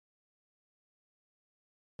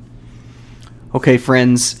Okay,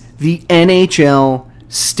 friends, the NHL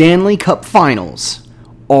Stanley Cup Finals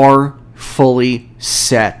are fully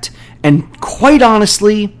set. And quite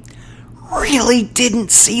honestly, really didn't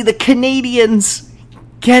see the Canadiens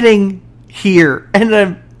getting here.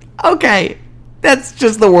 And okay, that's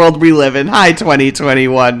just the world we live in. Hi,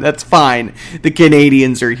 2021. That's fine. The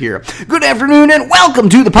Canadiens are here. Good afternoon and welcome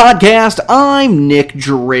to the podcast. I'm Nick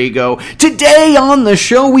Drago. Today on the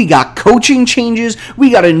show, we got coaching changes. We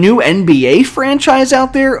got a new NBA franchise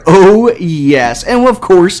out there. Oh, yes. And of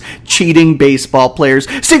course, cheating baseball players.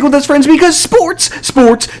 Stick with us, friends, because sports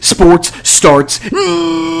starts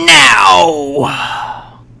now.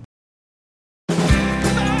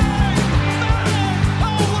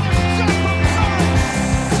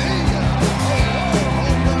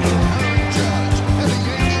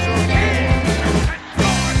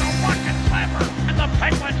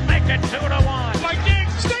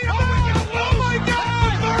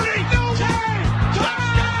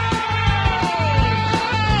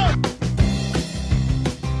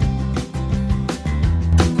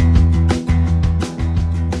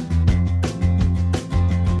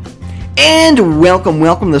 And welcome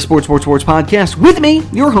to the Sports Podcast with me,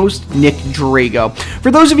 your host, Nick Drago.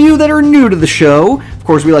 For those of you that are new to the show, of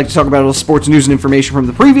course, we like to talk about all sports news and information from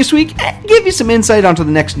the previous week and give you some insight onto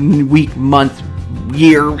the next week, month,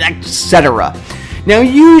 year, etc. Now,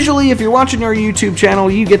 usually, if you're watching our YouTube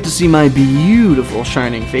channel, you get to see my beautiful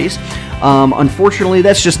shining face. Unfortunately,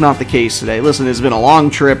 that's just not the case today. Listen, it's been a long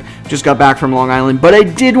trip. Just got back from Long Island, but I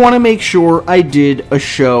did want to make sure I did a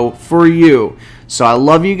show for you. So I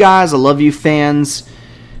love you guys. I love you fans.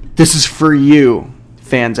 This is for you,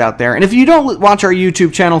 fans out there. And if you don't watch our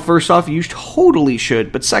YouTube channel, first off, you totally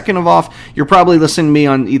should. But second of all, you're probably listening to me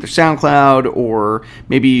on either SoundCloud or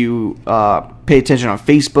maybe you pay attention on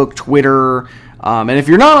Facebook, Twitter. And if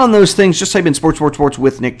you're not on those things, just type in sports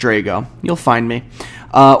with Nick Drago. You'll find me.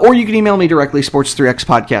 Or you can email me directly,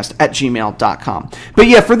 sports3xpodcast@gmail.com. But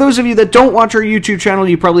yeah, for those of you that don't watch our YouTube channel,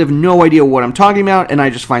 you probably have no idea what I'm talking about, and I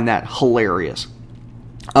just find that hilarious.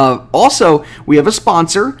 Also, we have a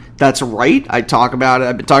sponsor. That's right. I've been talking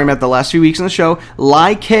about the last few weeks on the show.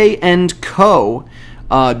 Like Co.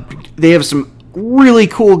 They have some really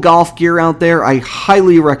cool golf gear out there. I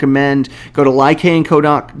highly recommend. Go to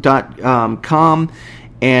likeandco.com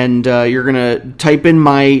and you're going to type in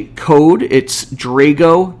my code. It's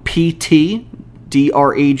DragoPT,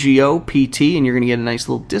 DRAGOPT, and you're going to get a nice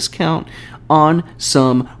little discount on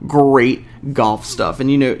some great golf stuff.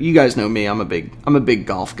 And you guys know me, I'm a big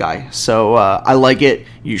golf guy. So I like it.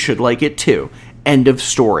 You should like it too. End of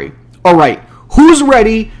story. All right, who's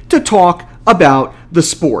ready to talk about the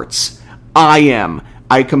sports? I am.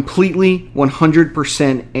 I completely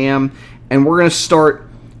 100% am. And we're going to start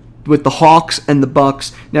with the Hawks and the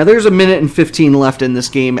Bucks. Now there's a minute and 15 left in this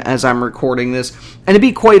game as I'm recording this. And to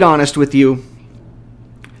be quite honest with you,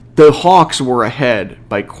 the Hawks were ahead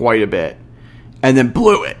by quite a bit and then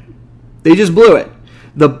blew it. They just blew it.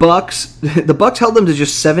 The Bucks held them to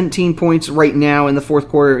just 17 points right now in the fourth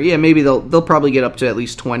quarter. Yeah, maybe they'll probably get up to at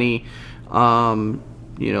least 20,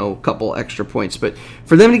 a couple extra points. But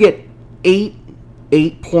for them to get eight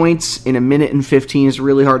points in a minute and 15 is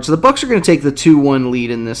really hard. So the Bucks are going to take the 2-1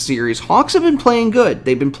 lead in this series. Hawks have been playing good.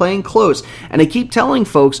 They've been playing close. And I keep telling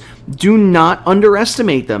folks, do not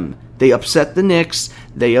underestimate them. They upset the Knicks.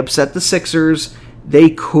 They upset the Sixers.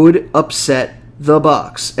 They could upset the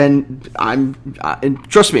Bucks, and and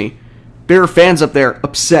trust me, there are fans up there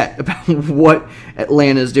upset about what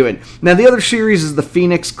Atlanta's doing. Now, the other series is the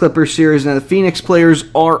Phoenix Clippers series. Now, the Phoenix players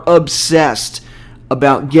are obsessed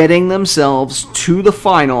about getting themselves to the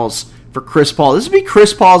finals for Chris Paul. This would be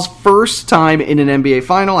Chris Paul's first time in an NBA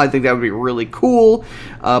final. I think that would be really cool.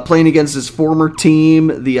 Playing against his former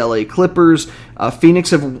team, the LA Clippers. Phoenix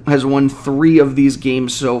has won 3 of these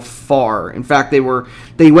games so far. In fact, they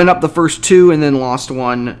went up the first 2 and then lost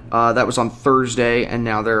one. That was on Thursday, and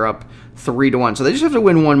now they're up 3-1. So they just have to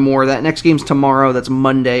win one more. That next game's tomorrow. That's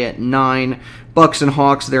Monday at 9. Bucks and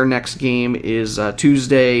Hawks, their next game is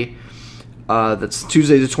Tuesday. That's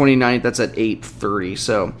Tuesday the 29th. That's at 8:30.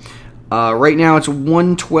 So right now it's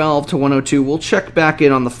 112 to 102. We'll check back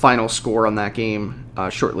in on the final score on that game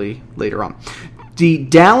shortly later on. The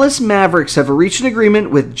Dallas Mavericks have reached an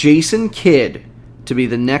agreement with Jason Kidd to be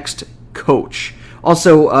the next coach.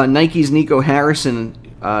 Also, Nike's Nico Harrison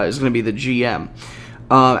is going to be the GM.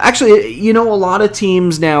 Actually, a lot of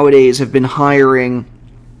teams nowadays have been hiring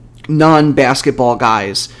non-basketball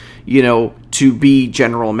guys, to be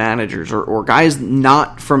general managers or guys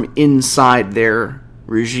not from inside their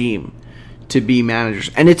regime to be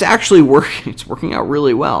managers. And it's actually working. It's working out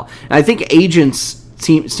really well. And I think agents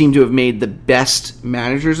seem to have made the best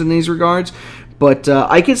managers in these regards. But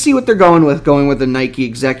I can see what they're going with a Nike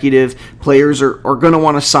executive. Players are going to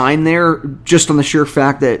want to sign there just on the sheer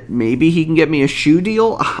fact that maybe he can get me a shoe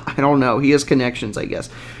deal. I don't know. He has connections, I guess.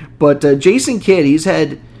 But Jason Kidd, he's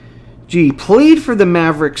played for the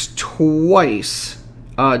Mavericks twice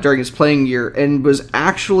during his playing year and was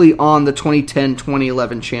actually on the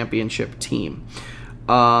 2010-2011 championship team.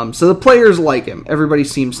 So the players like him. Everybody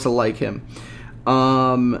seems to like him.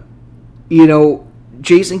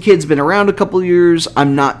 Jason Kidd's been around a couple years.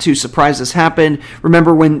 I'm not too surprised this happened.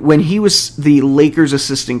 Remember when he was the Lakers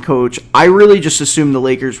assistant coach, I really just assumed the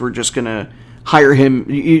Lakers were just going to hire him.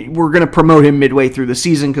 We're going to promote him midway through the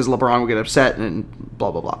season because LeBron would get upset and blah,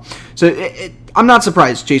 blah, blah. So I'm not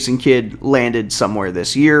surprised Jason Kidd landed somewhere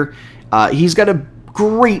this year. He's got a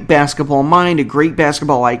great basketball mind, a great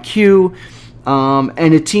basketball IQ,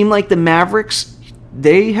 and a team like the Mavericks,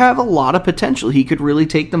 they have a lot of potential. He could really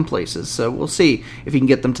take them places, so we'll see if he can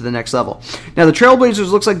get them to the next level. Now, the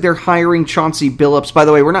Trailblazers looks like they're hiring Chauncey Billups. By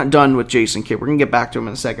the way, we're not done with Jason Kidd. We're going to get back to him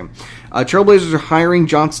in a second. Trailblazers are hiring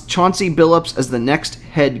Chauncey Billups as the next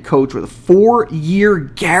head coach with a 4-year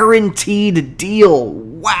guaranteed deal.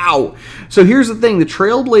 Wow. So here's the thing. The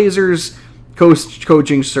Trailblazers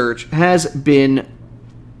coaching search has been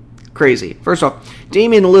crazy. First off,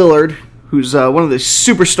 Damian Lillard, who's one of the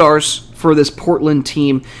superstars for this Portland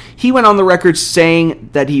team, he went on the record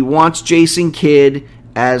saying that he wants Jason Kidd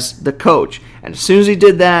as the coach. And as soon as he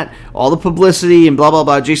did that, all the publicity and blah, blah,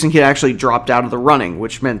 blah, Jason Kidd actually dropped out of the running,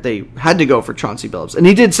 which meant they had to go for Chauncey Billups. And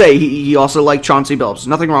he did say he also liked Chauncey Billups.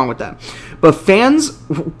 Nothing wrong with that. But fans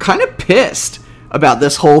were kind of pissed about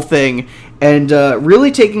this whole thing and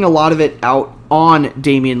really taking a lot of it out on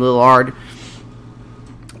Damian Lillard.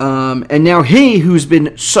 And now he, who's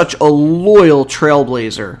been such a loyal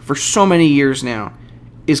Trailblazer for so many years now,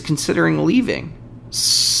 is considering leaving.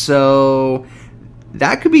 So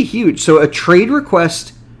that could be huge. So a trade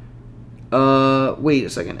request, wait a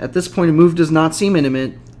second. At this point, a move does not seem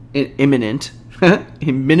imminent. Entenmann's?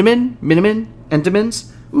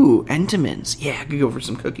 Ooh, Entenmann's. Yeah, I could go for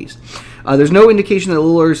some cookies. There's no indication that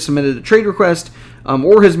Lillard submitted a trade request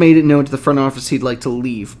or has made it known to the front office he'd like to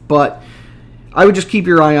leave. But I would just keep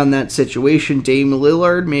your eye on that situation. Dame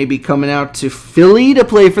Lillard may be coming out to Philly to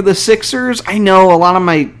play for the Sixers. I know a lot of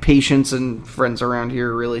my patients and friends around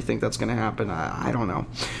here really think that's going to happen. I don't know.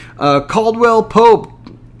 Caldwell Pope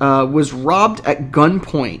was robbed at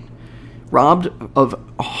gunpoint. Robbed of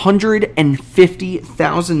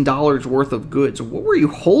 $150,000 worth of goods. What were you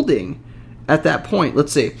holding at that point?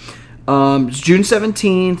 Let's see. It's June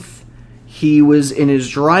 17th. He was in his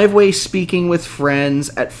driveway speaking with friends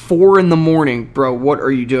at 4 in the morning. Bro, what are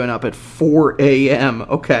you doing up at 4 a.m.?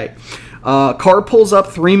 Okay. Car pulls up.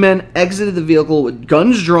 3 men exited the vehicle with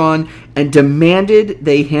guns drawn and demanded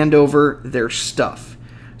they hand over their stuff.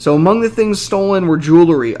 So among the things stolen were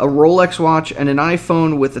jewelry, a Rolex watch, and an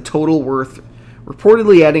iPhone with a total worth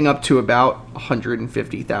reportedly adding up to about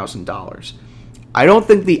 $150,000. I don't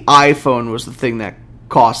think the iPhone was the thing that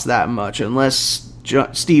cost that much, unless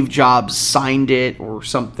Steve Jobs signed it or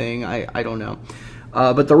something. I don't know.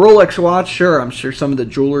 But the Rolex watch, sure, I'm sure some of the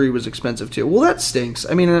jewelry was expensive too. Well, that stinks.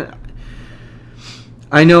 I mean,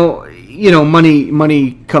 I know,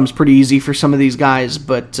 money comes pretty easy for some of these guys,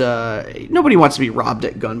 but nobody wants to be robbed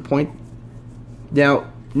at gunpoint.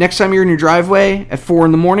 Now, next time you're in your driveway at 4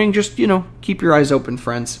 in the morning, just, keep your eyes open,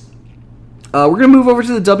 friends. We're going to move over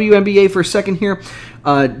to the WNBA for a second here.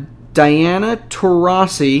 Diana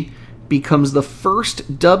Taurasi becomes the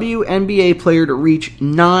first WNBA player to reach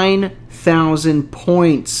 9,000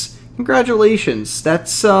 points. Congratulations.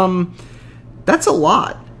 That's a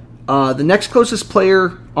lot. The next closest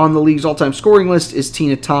player on the league's all-time scoring list is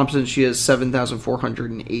Tina Thompson. She has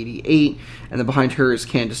 7,488, and then behind her is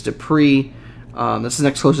Candice Dupree. That's the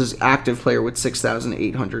next closest active player with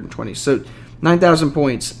 6,820. So 9,000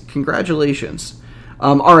 points. Congratulations.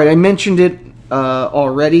 All right, I mentioned it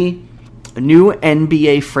already. A new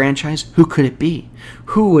NBA franchise. Who could it be?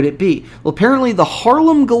 Who would it be? Well, apparently the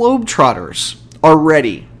Harlem Globetrotters are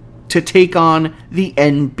ready to take on the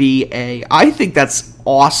NBA. I think that's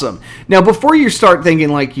awesome. Now, before you start thinking,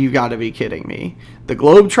 you got to be kidding me. The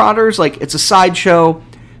Globetrotters, it's a sideshow.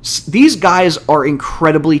 These guys are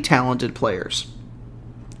incredibly talented players.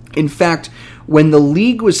 In fact, when the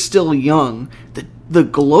league was still young, the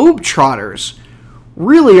Globetrotters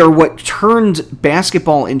really are what turned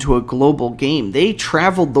basketball into a global game. They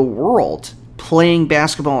traveled the world playing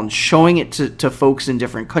basketball and showing it to folks in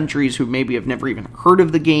different countries who maybe have never even heard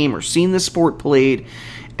of the game or seen the sport played.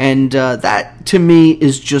 And that, to me,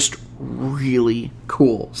 is just really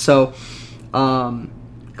cool. So,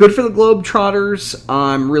 good for the Globetrotters.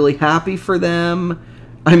 I'm really happy for them.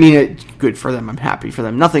 I mean, good for them. I'm happy for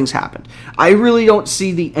them. Nothing's happened. I really don't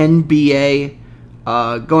see the NBA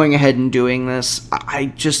going ahead and doing this.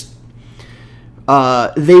 I just...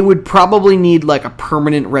 they would probably need like a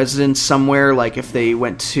permanent residence somewhere, like if they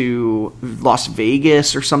went to Las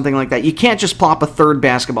Vegas or something like that. You can't just plop a third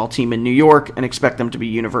basketball team in New York and expect them to be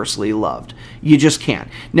universally loved. You just can't.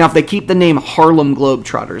 Now, if they keep the name Harlem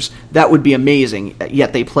Globetrotters, that would be amazing,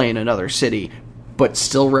 yet they play in another city, but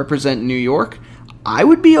still represent New York. I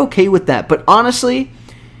would be okay with that. But honestly,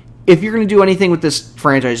 if you're going to do anything with this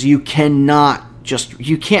franchise, you can't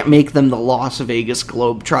make them the Las Vegas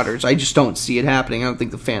Globetrotters. I just don't see it happening. I don't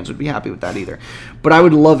think the fans would be happy with that either. But I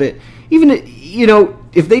would love it. Even,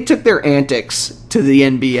 if they took their antics to the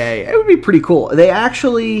NBA, it would be pretty cool. They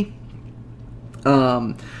actually...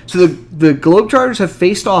 So the Globetrotters have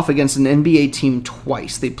faced off against an NBA team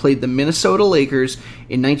twice. They played the Minnesota Lakers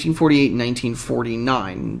in 1948 and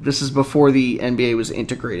 1949. This is before the NBA was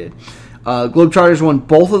integrated. Globetrotters won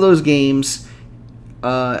both of those games.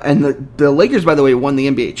 And the Lakers, by the way, won the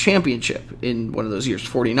NBA championship in one of those years,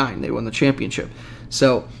 49. They won the championship.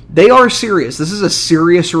 So they are serious. This is a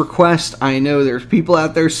serious request. I know there's people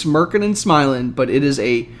out there smirking and smiling, but it is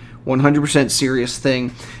a 100% serious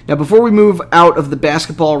thing. Now, before we move out of the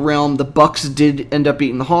basketball realm, the Bucks did end up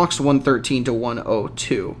beating the Hawks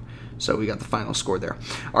 113-102. So we got the final score there.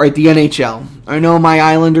 All right, the NHL. I know my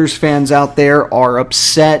Islanders fans out there are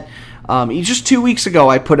upset. Just 2 weeks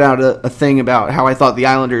ago, I put out a thing about how I thought the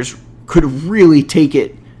Islanders could really take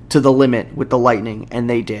it to the limit with the Lightning, and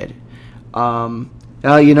they did. That's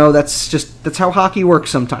how hockey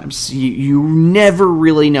works sometimes. You never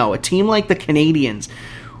really know. A team like the Canadiens,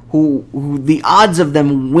 who the odds of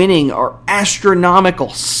them winning are astronomical,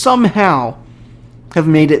 somehow have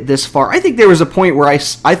made it this far. I think there was a point where I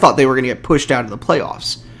thought they were going to get pushed out of the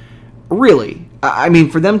playoffs. Really. I mean,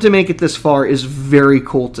 for them to make it this far is very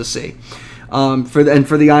cool to see. For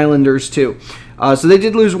the Islanders, too. So they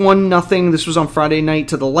did lose 1-0. This was on Friday night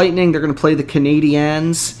to the Lightning. They're going to play the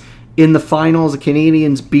Canadiens in the finals. The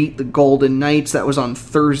Canadiens beat the Golden Knights. That was on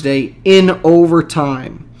Thursday in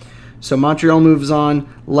overtime. So Montreal moves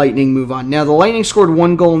on. Lightning move on. Now, the Lightning scored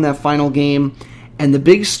 1 goal in that final game. And the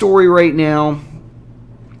big story right now,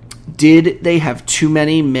 did they have too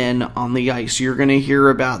many men on the ice? You're going to hear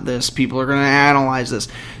about this. People are going to analyze this.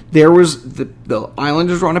 There was the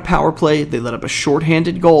Islanders were on a power play. They let up a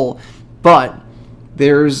shorthanded goal. But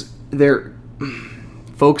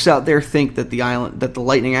folks out there think that the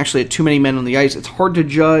Lightning actually had too many men on the ice. It's hard to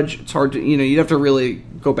judge. It's hard to, you'd have to really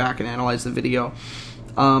go back and analyze the video.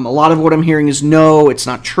 A lot of what I'm hearing is no, it's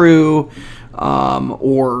not true. Let's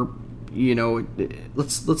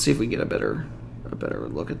see if we can get a better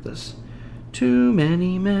look at this. Too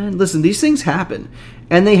many men. Listen, these things happen,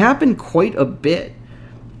 and they happen quite a bit.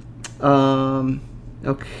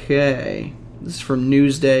 Okay. This is from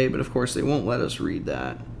Newsday, but of course they won't let us read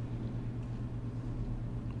that.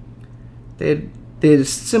 They had a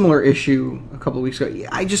similar issue a couple of weeks ago.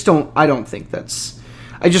 I don't think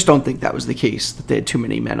that was the case, that they had too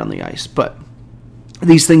many men on the ice, but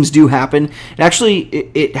these things do happen.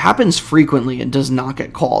 It happens frequently and does not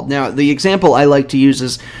get called. Now, the example I like to use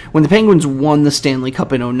is when the Penguins won the Stanley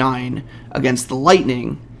Cup in 2009 against the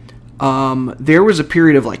Lightning, there was a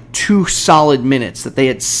period of like 2 solid minutes that they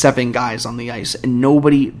had 7 guys on the ice, and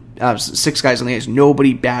 6 guys on the ice,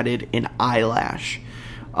 nobody batted an eyelash.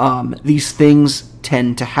 These things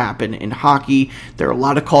tend to happen in hockey. There are a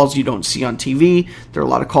lot of calls you don't see on TV. There are a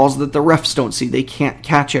lot of calls that the refs don't see. They can't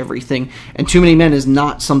catch everything. And too many men is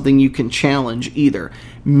not something you can challenge either.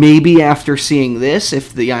 Maybe after seeing this,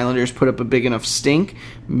 if the Islanders put up a big enough stink,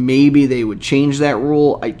 maybe they would change that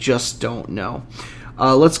rule. I just don't know.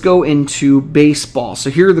 Let's go into baseball. So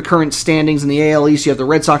here are the current standings in the AL East. You have the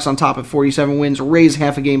Red Sox on top at 47 wins, Rays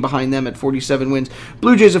half a game behind them at 47 wins,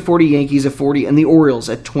 Blue Jays at 40, Yankees at 40, and the Orioles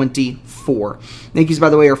at 24. Yankees, by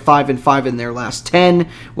the way, are 5-5 in their last 10,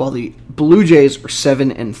 while the Blue Jays are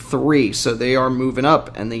 7-3, so they are moving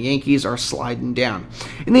up, and the Yankees are sliding down.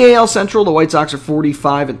 In the AL Central, the White Sox are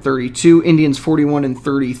 45-32, Indians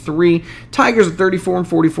 41-33, Tigers at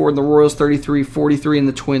 34-44, and the Royals 33-43, and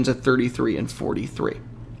the Twins at 33-43.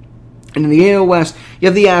 And in the AL West, you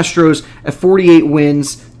have the Astros at 48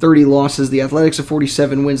 wins, 30 losses, the Athletics at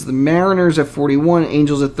 47 wins, the Mariners at 41,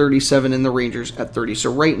 Angels at 37, and the Rangers at 30.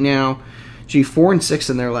 So right now, 4-6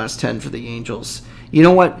 in their last 10 for the Angels. You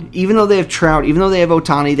know what? Even though they have Trout, even though they have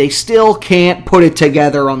Ohtani, they still can't put it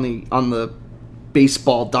together on the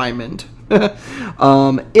baseball diamond.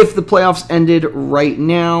 If the playoffs ended right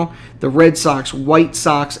now, the Red Sox, White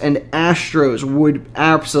Sox, and Astros would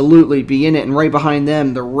absolutely be in it. And right behind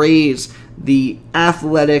them, the Rays, the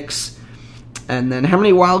Athletics, And then how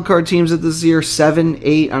many wild card teams at this year? 7,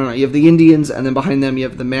 8, I don't know. You have the Indians, and then behind them you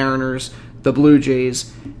have the Mariners, the Blue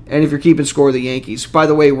Jays, and if you're keeping score, the Yankees. By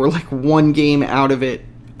the way, we're like one game out of it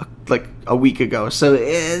like a week ago, so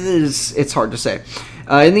it's hard to say.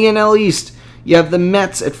 In the NL East, you have the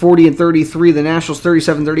Mets at 40-33, the Nationals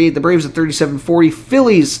 37-38, the Braves at 37-40,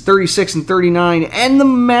 Phillies 36-39, and the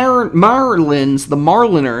Marlins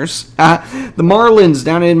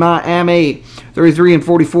down in Miami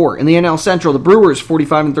 33-44. In the NL Central, the Brewers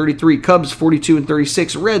 45-33, Cubs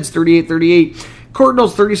 42-36, Reds 38-38,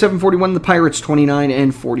 Cardinals 37-41, the Pirates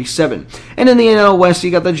 29-47. And in the NL West,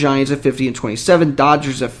 you got the Giants at 50-27,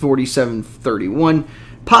 Dodgers at 47-31,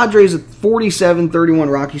 Padres at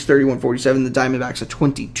 47-31, Rockies 31-47, the Diamondbacks at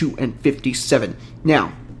 22-57.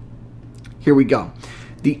 Now, here we go.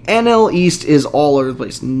 The NL East is all over the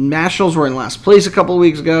place. Nationals were in last place a couple of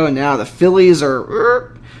weeks ago, and now the Phillies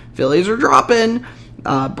are dropping.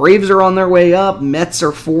 Braves are on their way up. Mets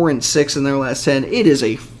are 4-6 in their last 10. It is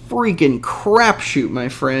a freaking crapshoot, my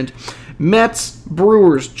friend. Mets,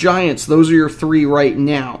 Brewers, Giants, those are your three right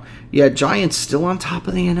now. Yeah, Giants still on top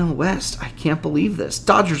of the NL West. I can't believe this.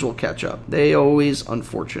 Dodgers will catch up. They always,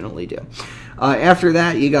 unfortunately, do. After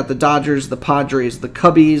that, you got the Dodgers, the Padres, the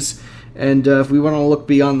Cubbies, and if we want to look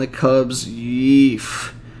beyond the Cubs,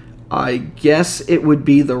 I guess it would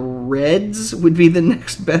be the Reds would be the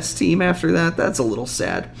next best team after that. That's a little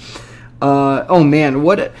sad. Oh man,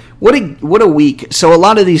 what a week! So a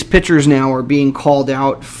lot of these pitchers now are being called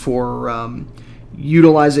out for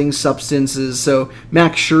utilizing substances. So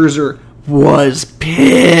Max Scherzer was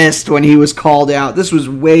pissed when he was called out. This was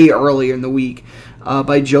way earlier in the week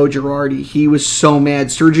by Joe Girardi. He was so mad.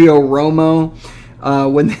 Sergio Romo,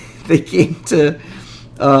 when they came to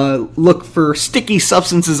look for sticky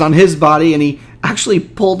substances on his body, and he actually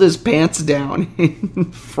pulled his pants down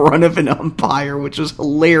in front of an umpire, which was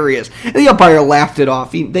hilarious. And the umpire laughed it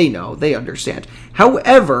off. They know. They understand.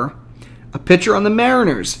 However, a pitcher on the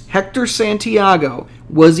Mariners, Hector Santiago,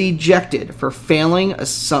 was ejected for failing a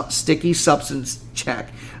sticky substance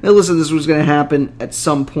check. Now listen, this was going to happen at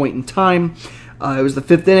some point in time. It was the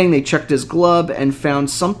fifth inning. They checked his glove and found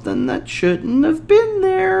something that shouldn't have been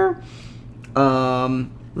there.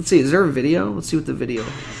 Let's see. Is there a video? Let's see what the video.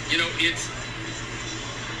 You know,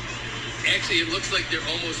 it looks like they're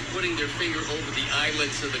almost putting their finger over the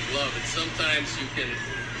eyelets of the glove, and sometimes you can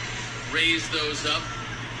raise those up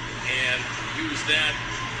and use that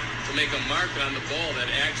to make a mark on the ball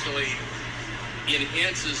that actually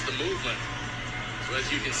enhances the movement. So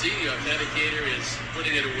as you can see, the authenticator is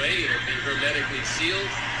putting it away. It'll be hermetically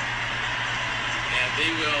sealed, and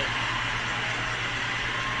they will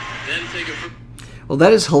then take it from... Well,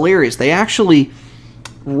 that is hilarious. They actually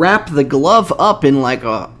wrap the glove up in like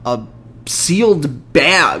a sealed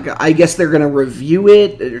bag. I guess they're going to review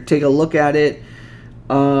it or take a look at it.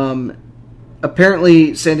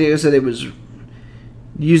 Apparently, Santiago said it was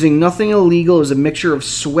using nothing illegal. It was a mixture of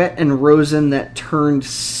sweat and rosin that turned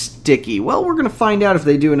sticky. Well, we're going to find out if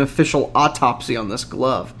they do an official autopsy on this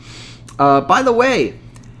glove. By the way,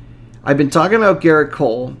 I've been talking about Garrett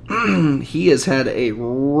Cole. He has had a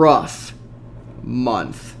rough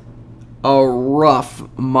month.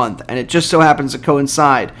 And it just so happens to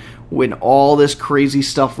coincide when all this crazy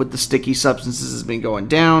stuff with the sticky substances has been going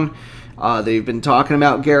down. They've been talking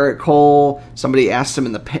about Garrett Cole. Somebody asked him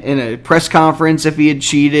in a press conference if he had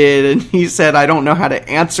cheated, and he said, I don't know how to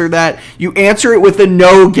answer that. You answer it with a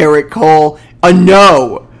no, Garrett Cole. A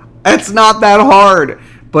no. It's not that hard.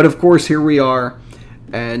 But of course, here we are,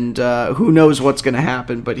 and who knows what's going to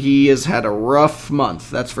happen, but he has had a rough month,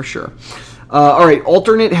 that's for sure. All right,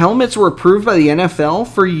 alternate helmets were approved by the NFL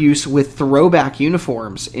for use with throwback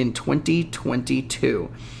uniforms in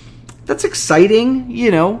 2022. That's exciting,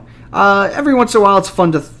 you know. Every once in a while, it's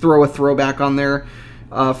fun to throw a throwback on there.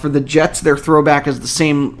 For the Jets, their throwback is the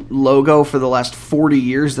same logo for the last 40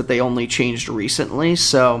 years that they only changed recently.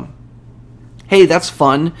 So, hey, that's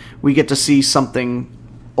fun. We get to see something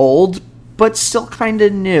old, but still kind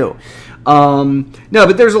of new. No,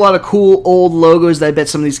 but there's a lot of cool old logos that I bet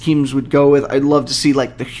some of these teams would go with. I'd love to see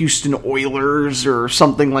like the Houston Oilers or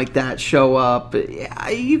something like that show up.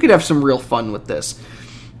 You could have some real fun with this.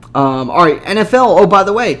 All right, NFL. Oh, by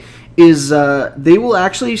the way, they will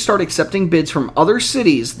actually start accepting bids from other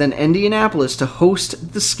cities than Indianapolis to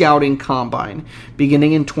host the scouting combine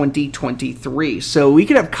beginning in 2023. So we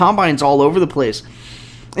could have combines all over the place.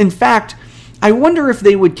 In fact, I wonder if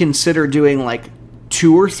they would consider doing like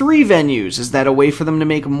 2 or 3 venues. Is that a way for them to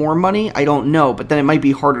make more money? I don't know, but then it might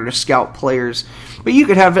be harder to scout players. But you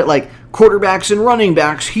could have it like quarterbacks and running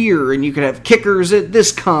backs here, and you could have kickers at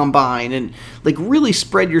this combine, and like really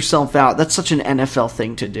spread yourself out. That's such an NFL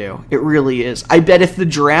thing to do. It really is. I bet if the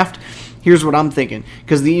draft, here's what I'm thinking,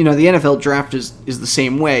 because the NFL draft is the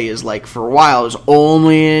same way. Is like for a while it was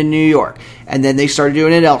only in New York, and then they started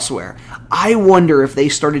doing it elsewhere. I wonder if they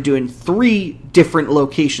started doing 3 different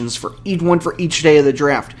locations for each day of the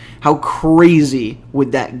draft. How crazy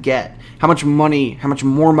would that get? How much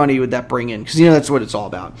more money would that bring in? Because that's what it's all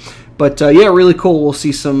about. But yeah, really cool. We'll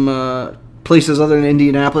see some places other than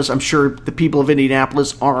Indianapolis. I'm sure the people of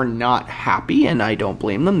Indianapolis are not happy, and I don't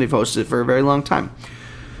blame them. They've hosted it for a very long time.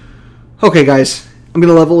 Okay, guys, I'm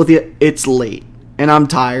going to level with you. It's late, and I'm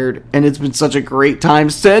tired, and it's been such a great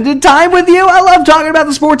time spending time with you. I love talking about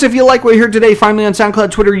the sports. If you like what you heard today, find me on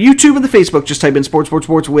SoundCloud, Twitter, YouTube, and the Facebook. Just type in Sports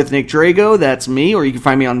with Nick Drago. That's me, or you can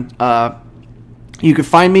find me on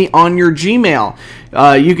your Gmail.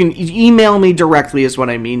 You can email me directly is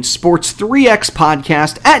what I mean.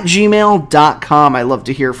 sports3xpodcast@gmail.com. I love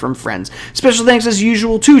to hear from friends. Special thanks as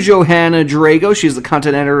usual to Johanna Drago. She's the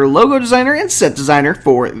content editor, logo designer, and set designer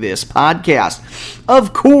for this podcast.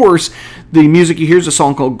 Of course, the music you hear is a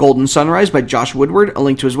song called Golden Sunrise by Josh Woodward. A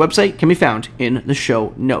link to his website can be found in the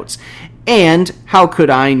show notes. And how could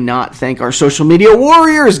I not thank our social media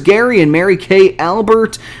warriors, Gary and Mary Kay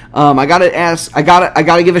Albert. I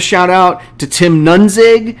gotta give a shout out to Tim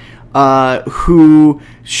Nunzig, who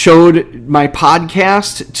showed my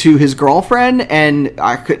podcast to his girlfriend, and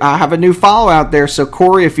I have a new follow out there. So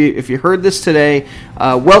Corey, if you heard this today,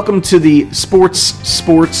 welcome to the Sports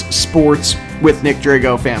with Nick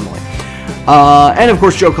Drago family. And of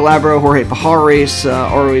course, Joe Calabro, Jorge Pajares,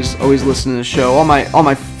 always listening to the show. All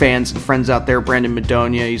my fans and friends out there. Brandon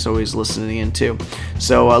Madonia, he's always listening in too.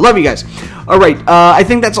 So love you guys. All right, I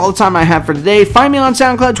think that's all the time I have for today. Find me on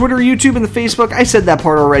SoundCloud, Twitter, YouTube, and the Facebook. I said that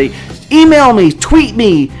part already. Email me, tweet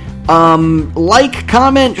me, like,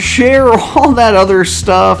 comment, share, all that other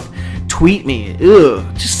stuff. Tweet me. Ugh,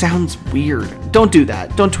 just sounds weird. Don't do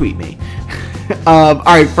that. Don't tweet me.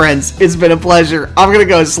 Alright, friends, it's been a pleasure. I'm gonna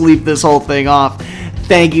go sleep this whole thing off.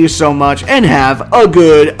 Thank you so much, and have a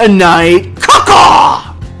good night.